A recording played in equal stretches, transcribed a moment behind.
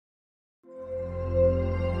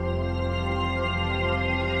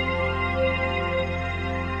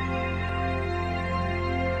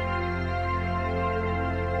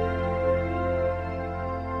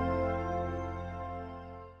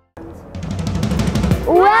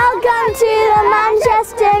Welcome to the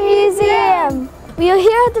Manchester Museum. We are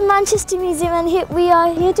here at the Manchester Museum and we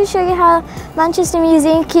are here to show you how Manchester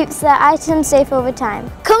Museum keeps their items safe over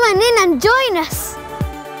time. Come on in and join us.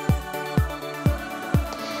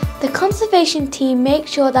 The conservation team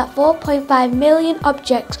makes sure that 4.5 million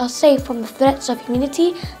objects are safe from the threats of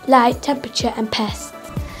humidity, light, temperature and pests.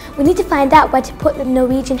 We need to find out where to put the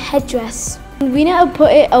Norwegian headdress. We need to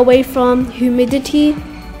put it away from humidity,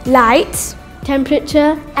 Light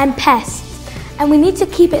temperature and pests. And we need to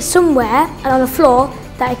keep it somewhere and on the floor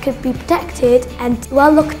that it could be protected and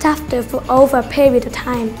well looked after for over a period of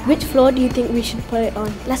time. Which floor do you think we should put it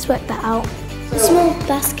on? Let's work that out. The small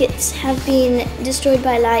baskets have been destroyed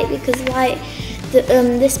by light because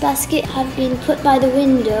this basket have been put by the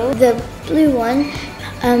window. The blue one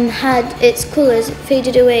had its colours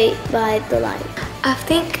faded away by the light. I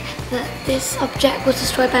think that this object was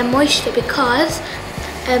destroyed by moisture because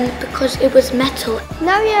it was metal.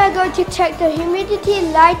 Now we are going to check the humidity,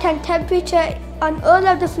 light and temperature on all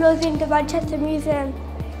of the floors in the Manchester Museum.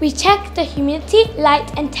 We checked the humidity,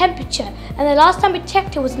 light and temperature, and the last time we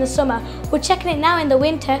checked it was in the summer. We're checking it now in the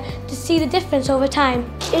winter to see the difference over time.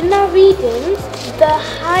 In our readings, the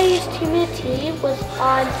highest humidity was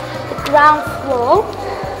on the ground floor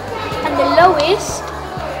and the lowest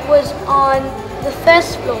was on the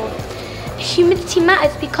first floor. Humidity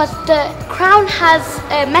matters because the crown has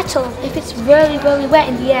metal. If it's really wet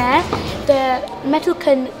in the air, the metal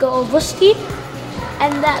can go rusty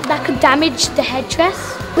and that could damage the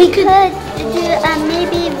headdress. We could do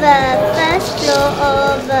maybe the first floor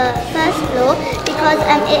or the first floor because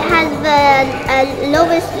it has the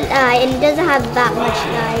lowest light and it doesn't have that much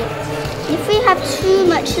light. If we have too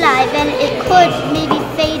much light, then it could maybe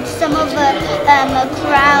fade some of the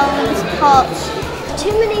crown's parts.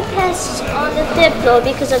 Too many pests on the third floor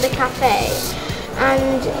because of the cafe,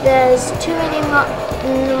 and there's too many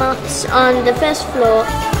moths on the first floor.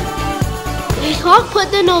 We can't put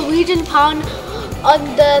the Norwegian pound on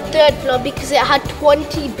the third floor because it had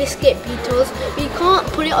 20 biscuit beetles. We can't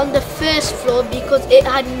put it on the first floor because it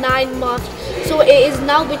had 9 moths. So it is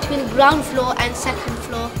now between ground floor and second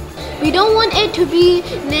floor. We don't want it to be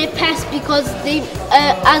near pests because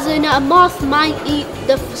a moth might eat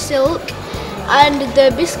the silk and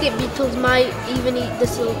the biscuit beetles might even eat the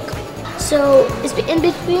silk. So it's in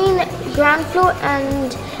between ground floor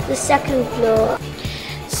and the second floor.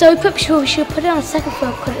 So we should put it on the second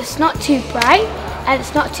floor because it's not too bright and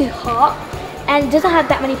it's not too hot and it doesn't have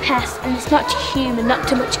that many pests and it's not too humid, not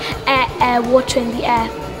too much water in the air.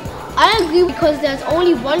 I agree because there's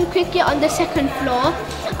only one cricket on the second floor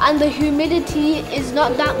and the humidity is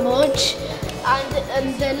not that much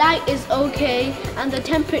and the light is okay and the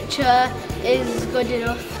temperature is good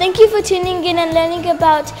enough. Thank you for tuning in and learning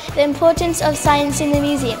about the importance of science in the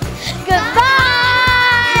museum. Goodbye!